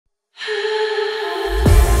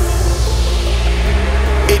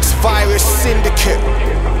Virus Syndicate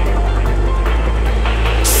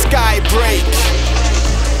Skybreak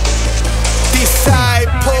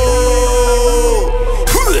Disciple.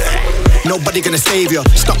 Nobody gonna save you.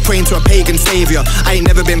 Stop praying to a pagan savior. I ain't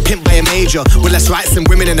never been pimped by a major with less rights than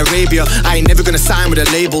women in Arabia. I ain't never gonna sign with a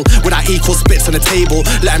label without equal splits on the table.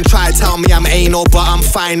 Let them try to tell me I'm anal, but I'm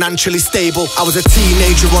financially stable. I was a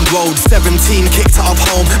teenager on road, 17, kicked out of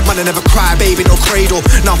home. Man, I never cry, baby, no cradle.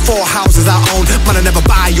 Now 4 houses I own. Man, I never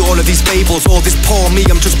buy you all of these fables. All this poor me,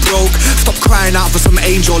 I'm just broke. Stop crying out for some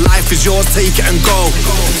angel. Life is yours, take it and go.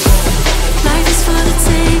 Life is for the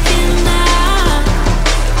taking now.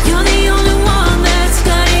 You're the only one that's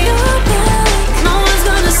got your back. No one's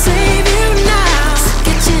gonna save you now. So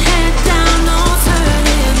get your head down, no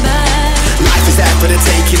turning back. Life is there for the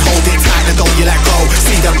taking, hold it tight and don't you let go.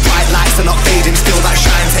 See them bright lights are not fading, feel that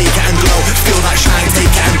shine, take it and glow. Feel that shine, take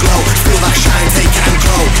it and glow. Feel that shine, take it and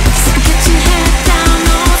glow. So get your head down,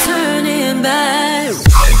 no turning back.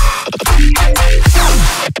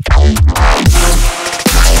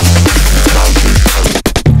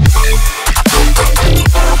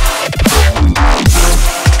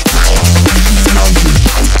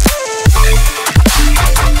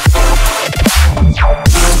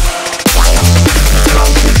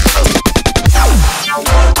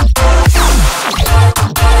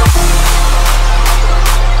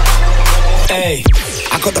 Hey,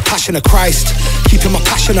 I got the passion of Christ, keeping my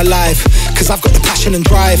passion alive, cause I've got the passion and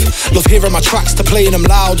drive. Love hearing my tracks to playing them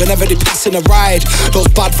loud whenever they passing a ride.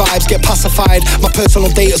 Those bad vibes get pacified, my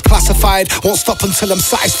personal data's classified. Won't stop until I'm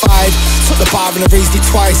satisfied. Took the bar and I raised it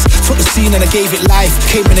twice. Took the scene and I gave it life.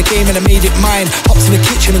 Came in the game and I made it mine. Hopped in the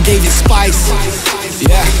kitchen and gave it spice.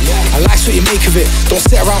 Yeah, I like what you make of it. Don't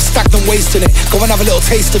sit around stagnant wasting it. Go and have a little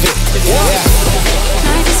taste of it. Yeah.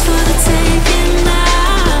 Life is for the taking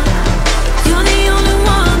now. You're the only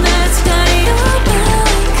one that's got your back.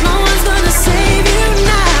 No one's gonna save you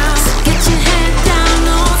now. So get your head down,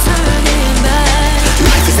 no turning back.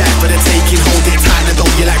 Life is there for the taking, hold it tight and don't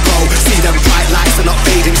you let go. See them bright lights are not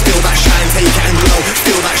fading, feel that shine, take it and glow.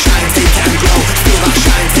 Feel that shine, take it and glow. Feel that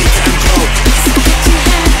shine, take it and glow. So get your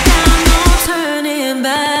head down, no turning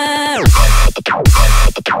back.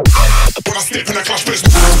 When I step in the clash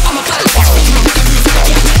business, I'm a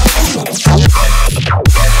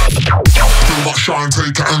feel that shine,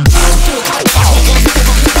 take it and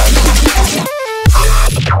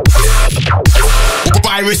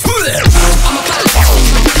virus.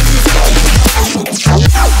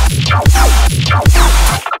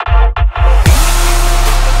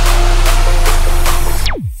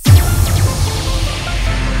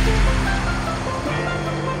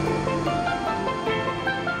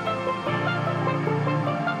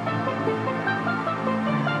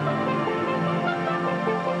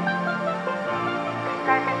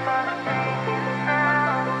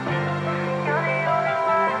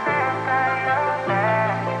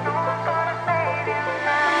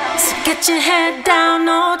 Get your head down,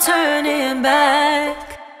 no turning back.